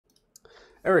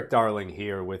Eric Darling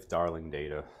here with Darling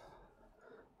Data.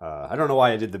 I don't know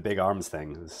why I did the big arms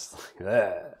thing. It's like,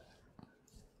 I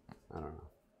don't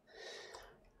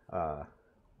know.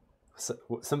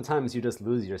 Sometimes you just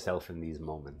lose yourself in these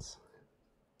moments.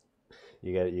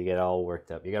 You get all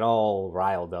worked up. You get all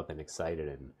riled up and excited,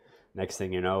 and next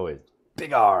thing you know is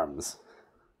big arms.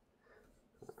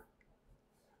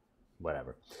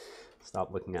 Whatever.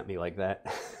 Stop looking at me like that.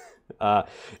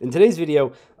 In today's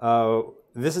video,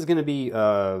 this is going to be,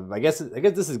 I guess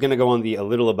this is going to go on the A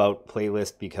Little About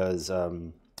playlist because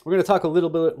we're going to talk a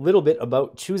little bit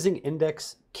about choosing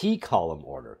index key column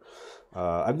order.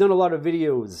 I've done a lot of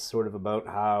videos sort of about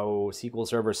how SQL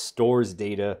Server stores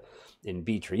data in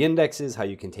B-tree indexes, how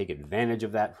you can take advantage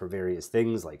of that for various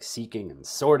things like seeking and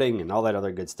sorting and all that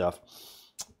other good stuff.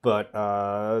 But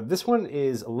this one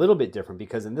is a little bit different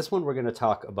because in this one we're going to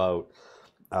talk about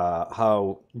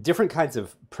how different kinds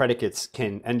of predicates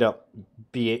can end up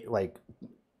be like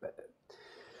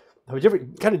how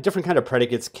different kind of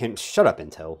predicates can shut up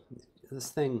Intel. This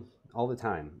thing all the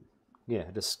time. Yeah,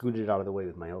 I just scooted it out of the way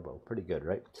with my elbow. Pretty good,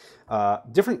 right?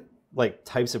 Different like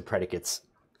types of predicates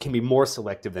can be more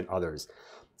selective than others,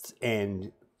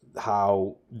 and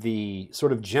how the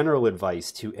sort of general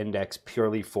advice to index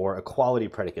purely for equality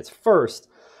predicates first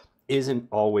isn't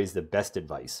always the best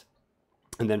advice.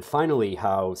 And then finally,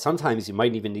 how sometimes you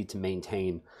might even need to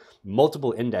maintain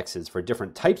multiple indexes for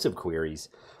different types of queries.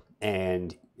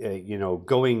 And, you know,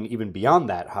 going even beyond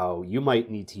that, how you might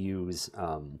need to use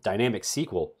dynamic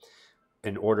SQL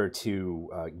in order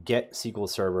to get SQL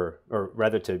Server, or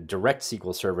rather to direct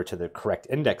SQL Server to the correct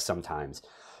index sometimes.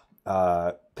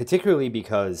 Particularly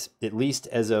because, at least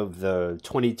as of the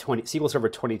SQL Server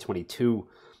 2022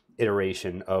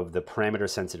 iteration of the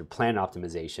parameter-sensitive plan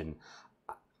optimization,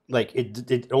 like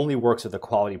it only works with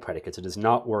equality predicates. It does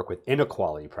not work with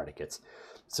inequality predicates.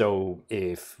 So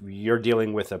if you're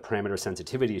dealing with a parameter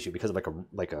sensitivity issue because of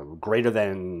like a greater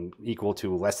than equal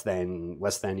to less than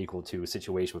equal to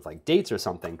situation with like dates or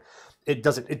something,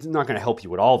 it's not going to help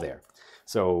you at all there.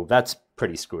 So that's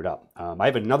pretty screwed up. I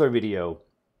have another video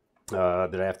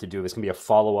that I have to do. It's going to be a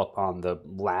follow-up on the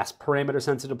last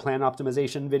parameter-sensitive plan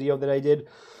optimization video that I did.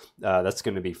 That's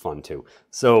going to be fun too.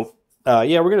 So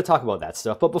yeah, we're going to talk about that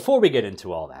stuff. But before we get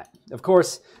into all that, of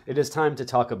course, it is time to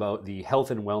talk about the health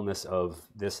and wellness of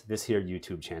this here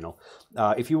YouTube channel.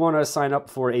 If you want to sign up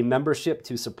for a membership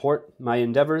to support my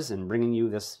endeavors in bringing you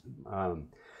this,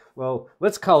 well,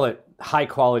 let's call it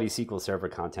high-quality SQL Server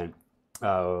content.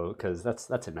 Because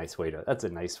that's a nice way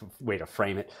to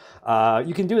frame it.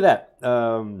 You can do that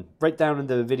right down in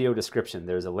the video description.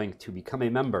 There's a link to become a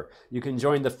member. You can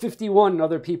join the 51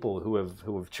 other people who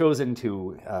have chosen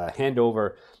to hand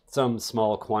over some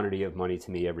small quantity of money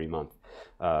to me every month,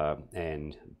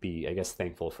 and be, I guess,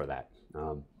 thankful for that.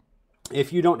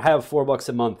 If you don't have $4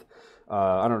 a month,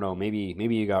 I don't know, maybe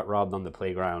you got robbed on the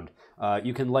playground.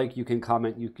 You can like, you can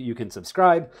comment, you can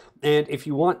subscribe. And if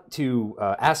you want to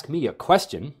ask me a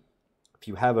question, if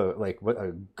you have a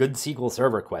good SQL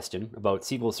Server question about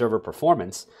SQL Server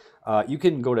performance, you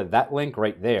can go to that link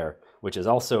right there, which is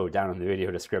also down in the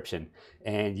video description.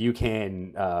 And you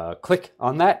can click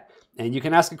on that and you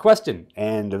can ask a question.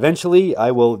 And eventually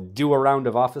I will do a round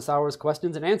of office hours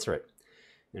questions and answer it.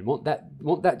 And won't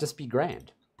that just be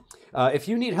grand? If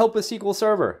you need help with SQL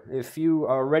Server, if you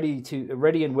are ready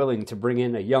and willing to bring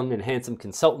in a young and handsome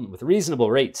consultant with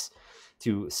reasonable rates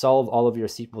to solve all of your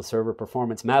SQL Server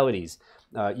performance maladies,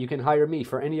 you can hire me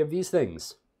for any of these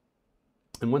things.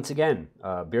 And once again,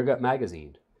 Beer Gut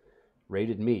Magazine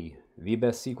rated me the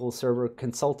best SQL Server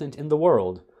consultant in the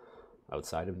world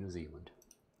outside of New Zealand.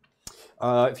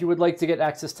 If you would like to get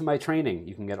access to my training,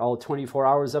 you can get all 24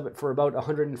 hours of it for about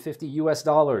 $150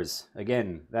 US.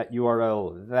 Again, that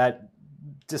URL, that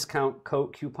discount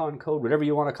code, coupon code, whatever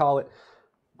you want to call it,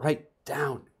 right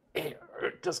down.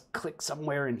 Just click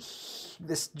somewhere in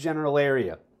this general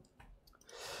area.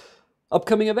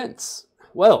 Upcoming events.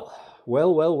 Well.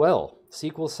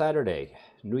 SQL Saturday,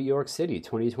 New York City,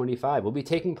 2025 will be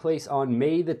taking place on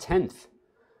May the 10th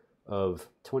of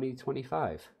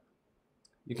 2025.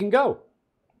 You can go.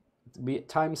 It'll be at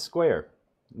Times Square,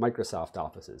 Microsoft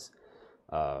offices.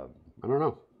 I don't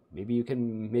know. Maybe you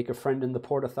can make a friend in the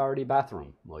Port Authority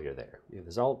bathroom while you're there.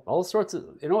 There's all sorts of,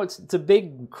 you know, it's a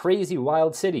big, crazy,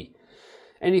 wild city.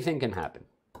 Anything can happen.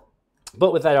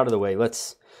 But with that out of the way,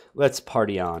 let's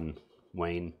party on,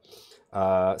 Wayne.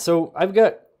 So I've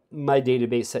got my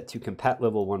database set to compat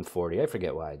level 140. I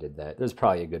forget why I did that. There's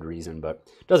probably a good reason, but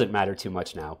it doesn't matter too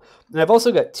much now. And I've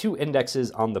also got 2 indexes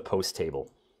on the post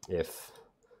table. If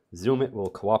Zoom it will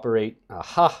cooperate.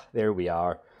 Aha, there we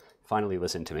are. Finally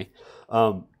listen to me.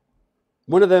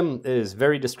 One of them is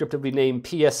very descriptively named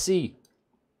PSC.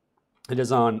 It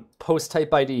is on post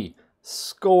type ID,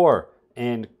 score,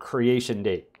 and creation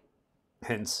date,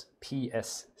 hence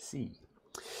PSC.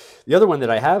 The other one that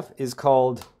I have is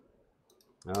called,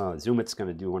 oh, Zoomit's going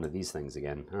to do one of these things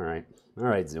again. All right,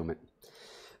 Zoomit.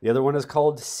 The other one is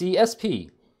called CSP.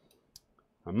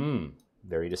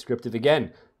 Very descriptive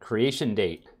again. Creation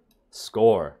date,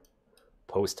 score,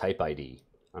 post type ID.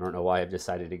 I don't know why I've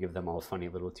decided to give them all funny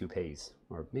little toupees.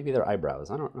 Or maybe they're eyebrows.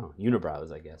 I don't know.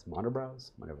 Unibrows, I guess.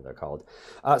 Monobrows? Whatever they're called.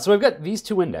 So I've got these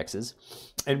two indexes.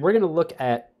 And we're going to look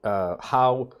at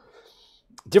how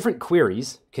different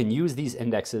queries can use these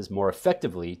indexes more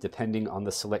effectively depending on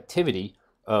the selectivity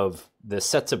of the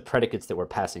sets of predicates that we're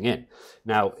passing in.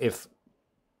 Now, if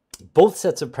both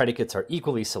sets of predicates are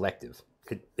equally selective,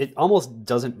 it almost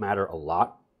doesn't matter a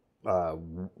lot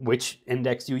which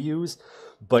index you use,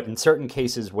 but in certain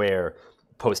cases where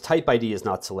post type ID is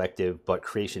not selective, but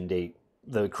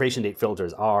the creation date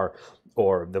filters are,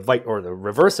 or the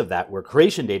reverse of that, where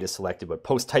creation date is selective, but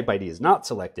post type ID is not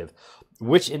selective,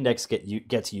 which index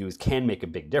gets used can make a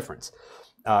big difference.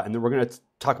 And then we're going to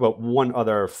talk about one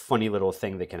other funny little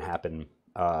thing that can happen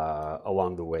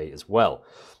along the way as well.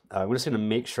 I'm just going to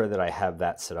make sure that I have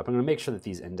that set up. I'm going to make sure that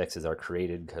these indexes are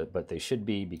created, but they should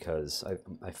be, because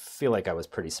I feel like I was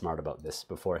pretty smart about this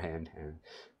beforehand, and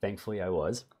thankfully I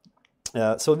was.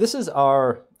 So this is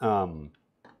our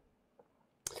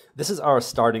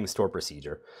starting store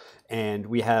procedure, and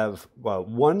we have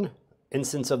one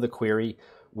instance of the query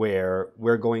where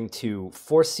we're going to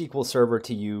force SQL Server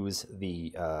to use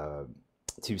the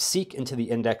to seek into the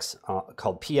index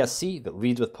called PSC that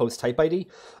leads with post type ID.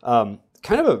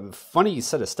 Kind of a funny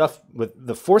set of stuff with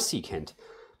the force seek hint.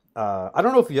 I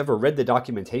don't know if you ever read the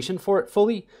documentation for it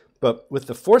fully, but with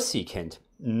the force seek hint,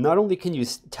 not only can you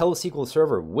tell SQL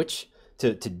Server which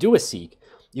to do a seek,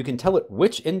 you can tell it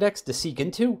which index to seek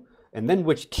into, and then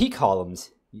which key columns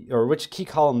you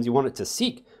want it to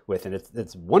seek with, and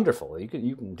it's wonderful. You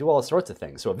can do all sorts of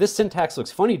things. So if this syntax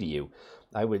looks funny to you,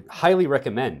 I would highly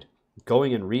recommend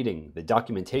going and reading the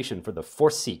documentation for the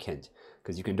force seek hint,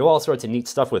 because you can do all sorts of neat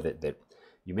stuff with it that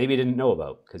you maybe didn't know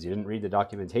about because you didn't read the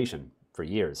documentation for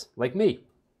years, like me.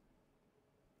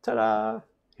 Ta-da!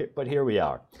 But here we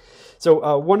are.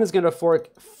 So one is going to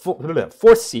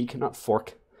force seek, not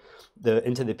fork,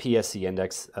 into the PSC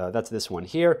index. That's this one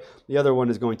here. The other one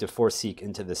is going to force seek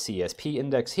into the CSP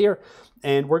index here.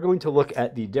 And we're going to look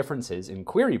at the differences in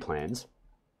query plans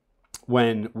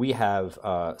when we have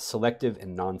selective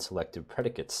and non-selective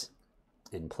predicates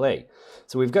in play.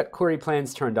 So we've got query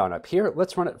plans turned on up here.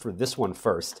 Let's run it for this one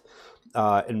first.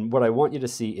 And what I want you to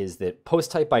see is that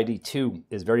post type ID 2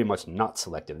 is very much not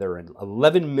selective. There are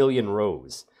 11 million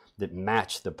rows that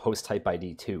match the post type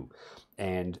ID 2.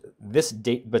 And this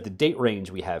date, but the date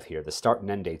range we have here, the start and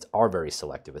end dates are very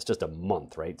selective. It's just a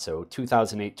month, right? So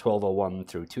 2008-12-01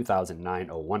 through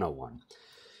 2009-01-01.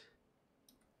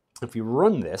 If we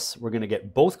run this, we're going to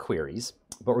get both queries,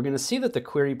 but we're going to see that the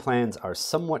query plans are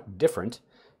somewhat different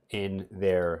in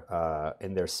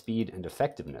their speed and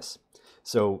effectiveness.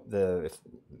 So if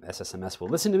SSMS will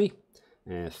listen to me,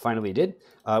 and it finally did.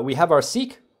 We have our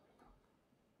seek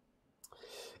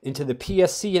into the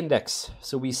PSC index.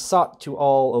 So we sought to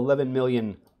all 11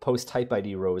 million post type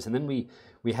ID rows, and then we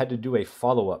had to do a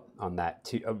follow-up on that,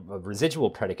 to a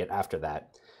residual predicate after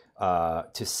that.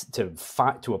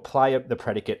 To apply the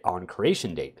predicate on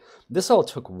creation date. This all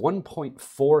took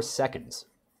 1.4 seconds.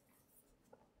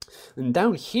 And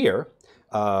down here,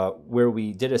 where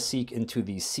we did a seek into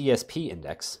the CSP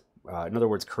index, in other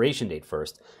words, creation date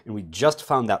first, and we just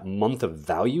found that month of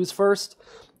values first,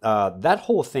 that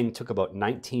whole thing took about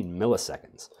 19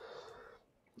 milliseconds.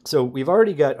 So we've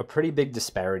already got a pretty big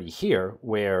disparity here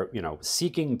where,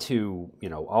 seeking to,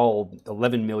 all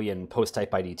 11 million post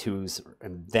type ID 2s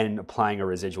and then applying a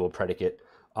residual predicate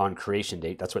on creation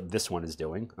date. That's what this one is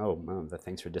doing. Oh,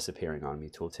 thanks for disappearing on me,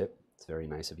 tooltip. It's very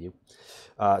nice of you.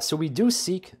 So we do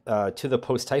seek to the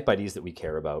post type IDs that we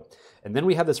care about. And then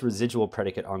we have this residual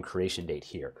predicate on creation date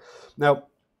here. Now,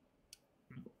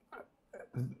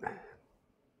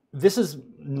 this is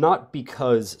not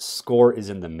because score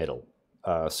is in the middle.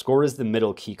 Score is the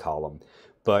middle key column,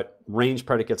 but range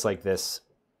predicates like this,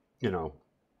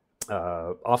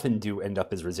 often do end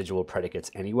up as residual predicates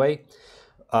anyway.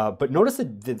 But notice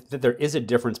that there is a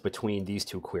difference between these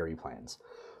two query plans.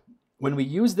 When we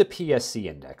use the PSC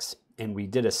index and we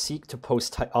did a seek to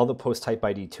all the post type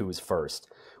ID 2s first,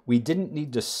 we didn't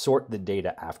need to sort the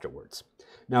data afterwards.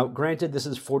 Now, granted, this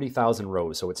is 40,000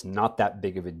 rows, so it's not that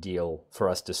big of a deal for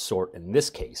us to sort in this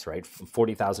case, right?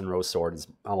 40,000 row sort is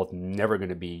almost never going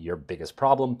to be your biggest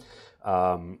problem.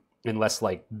 unless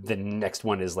like the next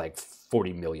one is like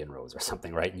 40 million rows or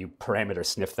something, right? And you parameter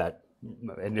sniff that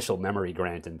initial memory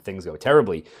grant and things go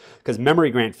terribly, because memory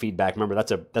grant feedback, remember,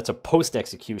 that's a post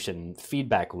execution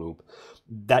feedback loop.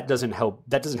 That doesn't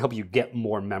help you get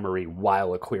more memory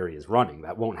while a query is running.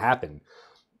 That won't happen.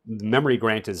 The memory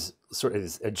grant is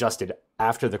adjusted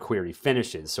after the query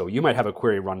finishes. So you might have a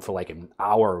query run for like an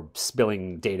hour,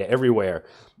 spilling data everywhere,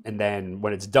 and then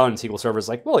when it's done, SQL Server is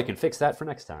like, well, I can fix that for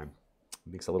next time.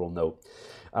 It makes a little note.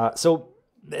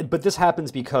 But this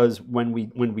happens because when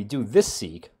we do this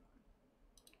seek,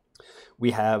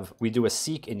 we do a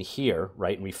seek in here,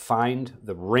 right? And we find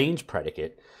the range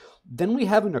predicate. Then we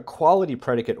have an equality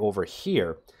predicate over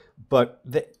here, but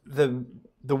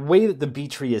the way that the B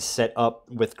tree is set up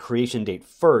with creation date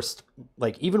first,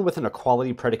 like even with an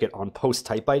equality predicate on post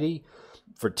type ID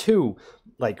for 2,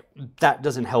 like that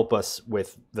doesn't help us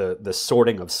with the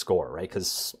sorting of score, right?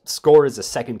 Because score is a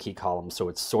second key column, so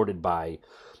it's sorted by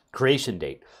creation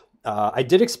date. I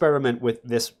did experiment with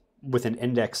this with an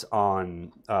index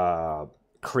on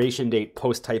creation date,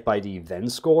 post type ID, then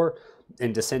score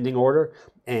in descending order,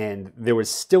 and there was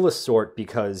still a sort,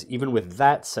 because even with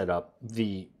that setup,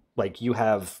 you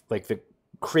have like the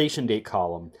creation date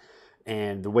column,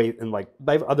 and the way, and like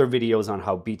I have other videos on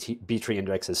how B-tree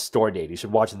indexes store data. You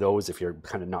should watch those if you're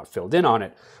kind of not filled in on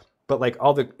it. But like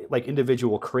all the like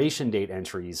individual creation date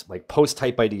entries, like post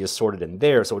type ID is sorted in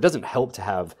there, so it doesn't help to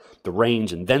have the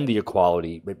range and then the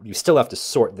equality, but you still have to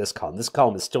sort this column. This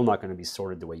column is still not going to be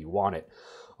sorted the way you want it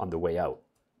on the way out.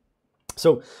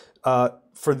 So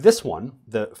for this one,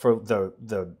 for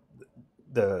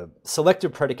the selected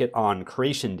predicate on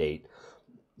creation date,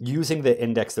 using the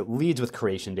index that leads with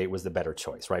creation date was the better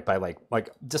choice, right? By like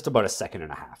just about 1.5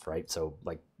 seconds, right? So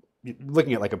like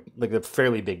looking at like a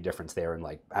fairly big difference there in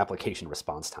like application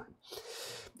response time.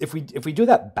 If we do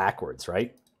that backwards,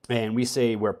 right, and we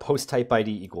say where post type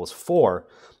ID equals 4,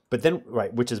 but then,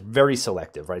 right, which is very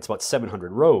selective, right? It's about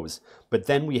 700 rows. But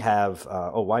then we have,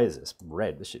 oh, why is this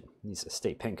red? This needs to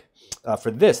stay pink.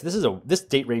 For this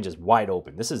date range is wide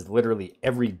open. This is literally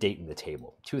every date in the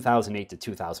table, 2008 to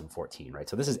 2014, right?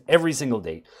 So this is every single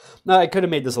date. Now, I could have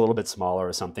made this a little bit smaller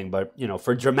or something, but you know,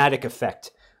 for dramatic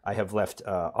effect, I have left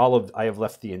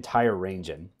the entire range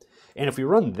in. And if we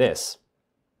run this,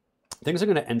 things are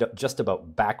going to end up just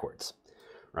about backwards,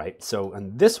 right? So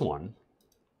on this one,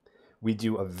 we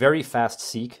do a very fast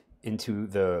seek into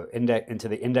the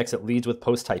index that leads with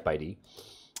post type ID.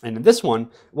 And in this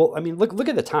one, well, I mean, look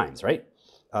at the times, right?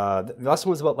 The last one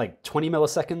was about like 20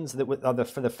 milliseconds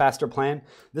for the faster plan.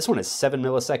 This one is 7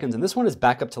 milliseconds, and this one is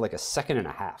back up to like 1.5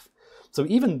 seconds. So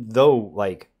even though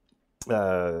like,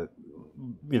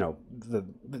 you know,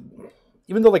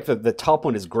 even though like the top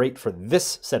one is great for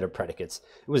this set of predicates,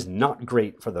 it was not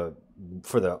great for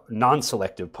the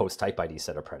non-selective post type ID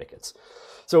set of predicates.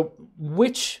 So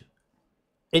which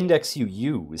index you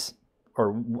use,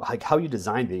 or like how you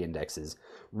design the indexes,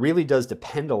 really does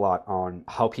depend a lot on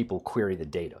how people query the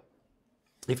data.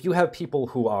 If you have people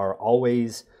who are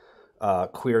always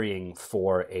querying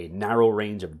for a narrow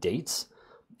range of dates,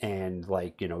 and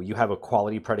like, you know, you have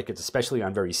equality predicates, especially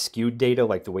on very skewed data,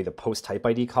 like the way the post type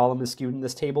ID column is skewed in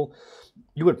this table,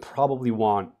 you would probably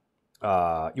want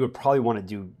have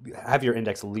your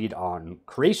index lead on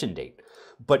creation date.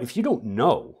 But if you don't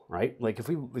know, right? Like if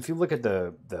you look at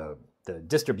the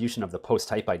distribution of the post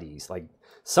type IDs, like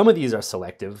some of these are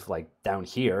selective, like down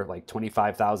here, like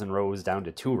 25,000 rows down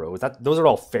to 2 rows. Those are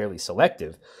all fairly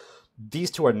selective. These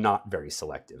two are not very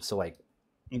selective. So like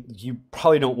you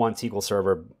probably don't want SQL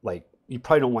Server, like you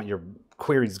probably don't want your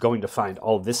queries going to find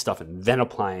all this stuff and then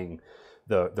applying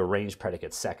the range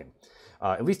predicate second.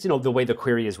 At least, you know, the way the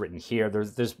query is written here,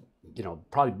 there's you know,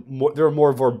 probably more, there are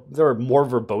more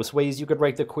verbose ways you could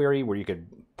write the query, where you could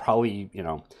probably, you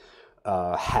know,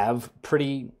 have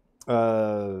pretty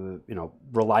you know,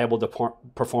 reliable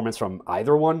performance from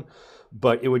either one,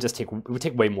 but it would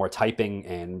take way more typing,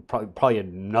 and probably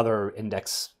another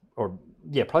index, or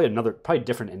yeah, probably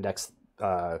different index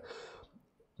that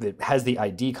has the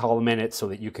ID column in it, so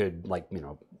that you could, like, you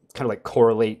know, kind of like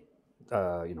correlate,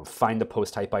 you know, find the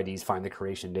post type IDs, find the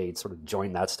creation dates, sort of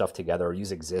join that stuff together, or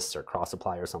use exists or cross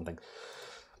apply or something.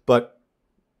 But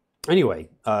anyway,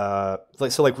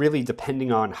 like really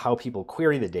depending on how people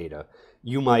query the data,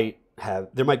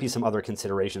 there might be some other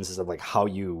considerations as of like how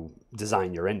you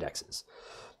design your indexes.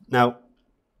 Now,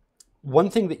 one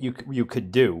thing that you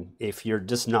could do if you're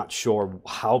just not sure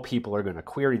how people are going to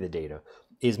query the data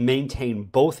is maintain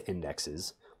both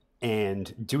indexes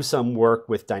and do some work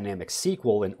with dynamic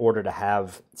SQL in order to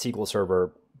have SQL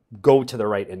Server go to the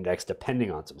right index depending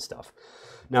on some stuff.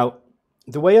 Now,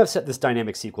 the way I've set this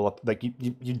dynamic SQL up, like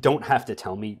you don't have to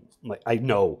tell me like I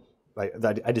know,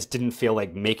 I just didn't feel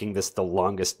like making this the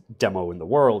longest demo in the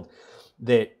world.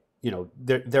 That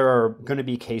there are going to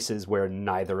be cases where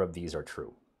neither of these are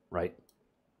true, right?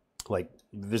 Like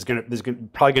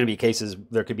probably gonna be cases.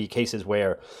 There could be cases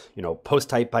where post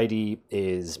type ID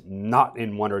is not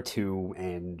in 1 or 2,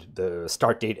 and the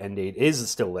start date end date is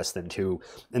still less than 2,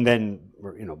 and then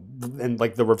and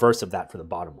like the reverse of that for the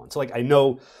bottom one. So like I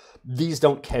know these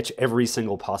don't catch every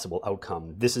single possible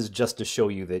outcome. This is just to show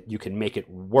you that you can make it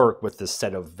work with the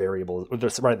set of variables, or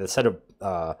the set of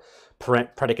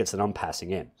predicates that I'm passing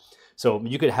in. So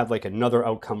you could have like another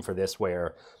outcome for this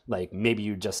where like maybe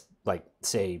you just like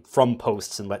say from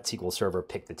posts and let SQL Server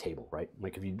pick the table, right?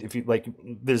 Like if you like,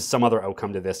 there's some other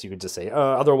outcome to this, you could just say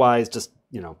otherwise just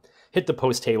hit the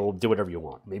post table, do whatever you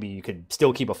want. Maybe you could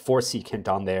still keep a for-seek hint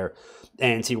on there,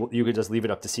 and you could just leave it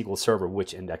up to SQL Server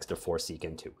which index to for-seek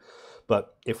into.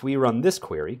 But if we run this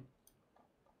query,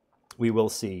 we will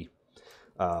see.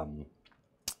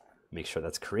 Make sure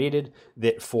that's created,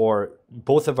 that for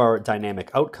both of our dynamic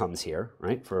outcomes here,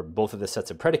 right, for both of the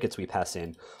sets of predicates we pass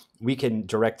in, we can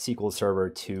direct SQL Server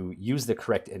to use the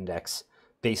correct index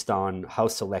based on how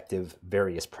selective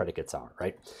various predicates are,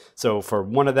 right? So for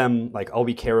one of them, like all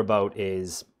we care about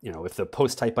is, if the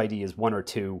post type ID is 1 or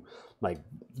 2, like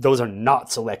those are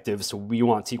not selective, so we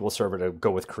want SQL Server to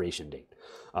go with creation date.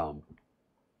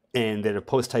 And that if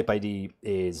post type ID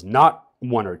is not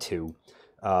 1 or 2,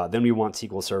 then we want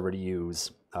SQL Server to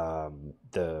use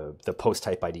the post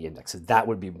type ID index. That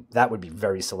would be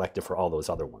very selective for all those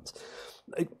other ones.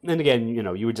 And again,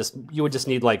 you would just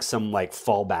need like some like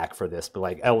fallback for this, but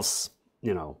like else,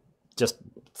 just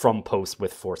from post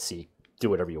with for-seek,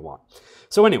 do whatever you want.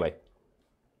 So anyway,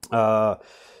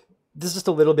 this is just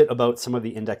a little bit about some of the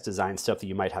index design stuff that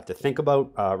you might have to think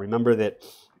about. Remember that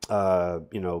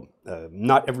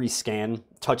not every scan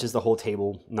touches the whole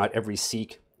table. Not every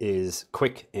seek is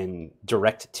quick and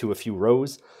direct to a few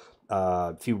rows.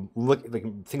 If you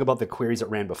think about the queries that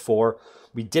ran before,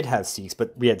 we did have seeks,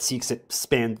 but we had seeks that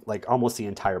spanned like almost the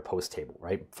entire post table,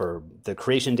 right? For the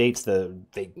creation dates,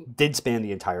 they did span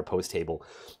the entire post table.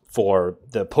 For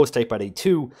the post type ID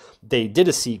 2, they did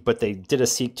a seek, but they did a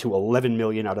seek to 11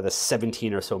 million out of the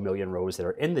 17 or so million rows that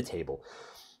are in the table.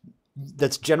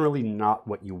 That's generally not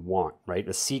what you want, right?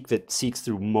 A seek that seeks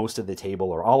through most of the table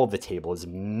or all of the table is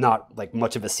not like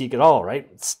much of a seek at all, right?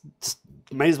 It's just,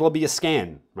 might as well be a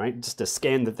scan, right? Just a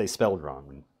scan that they spelled wrong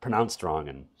and pronounced wrong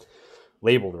and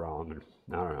labeled wrong and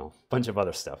I don't know, a bunch of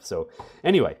other stuff. So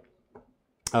anyway,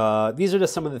 these are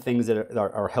just some of the things that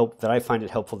that I find it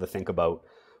helpful to think about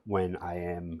when I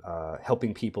am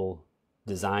helping people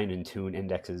design and tune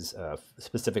indexes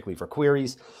specifically for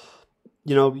queries.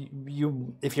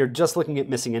 If you're just looking at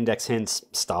missing index hints,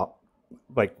 stop.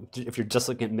 Like if you're just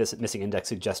looking at missing index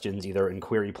suggestions, either in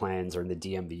query plans or in the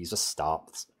DMVs, just stop.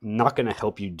 It's not going to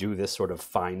help you do this sort of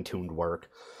fine-tuned work.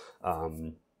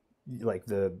 It's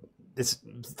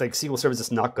like SQL Server is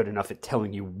just not good enough at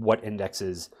telling you what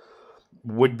indexes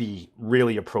would be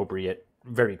really appropriate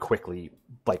very quickly,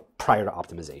 like prior to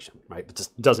optimization, right? It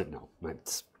just doesn't know,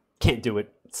 right? Can't do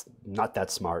it. It's not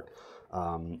that smart.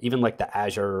 Even like the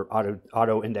Azure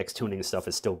auto index tuning stuff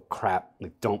is still crap.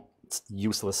 Like it's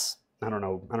useless. I don't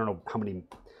know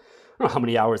how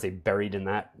many hours they buried in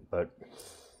that, but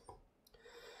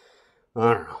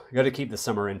I don't know. You got to keep the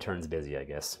summer interns busy, I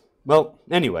guess. Well,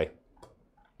 anyway,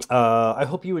 I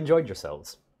hope you enjoyed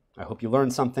yourselves. I hope you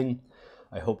learned something.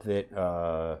 I hope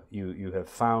that you have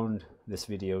found this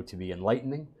video to be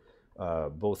enlightening,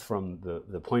 both from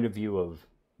the point of view of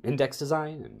index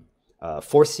design and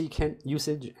for-seek hint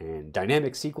usage and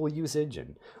dynamic SQL usage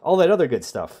and all that other good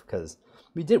stuff, because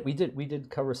we did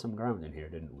cover some ground in here,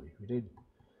 didn't we? We did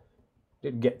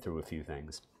get through a few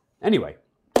things. Anyway,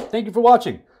 thank you for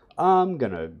watching. I'm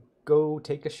gonna go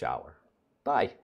take a shower. Bye.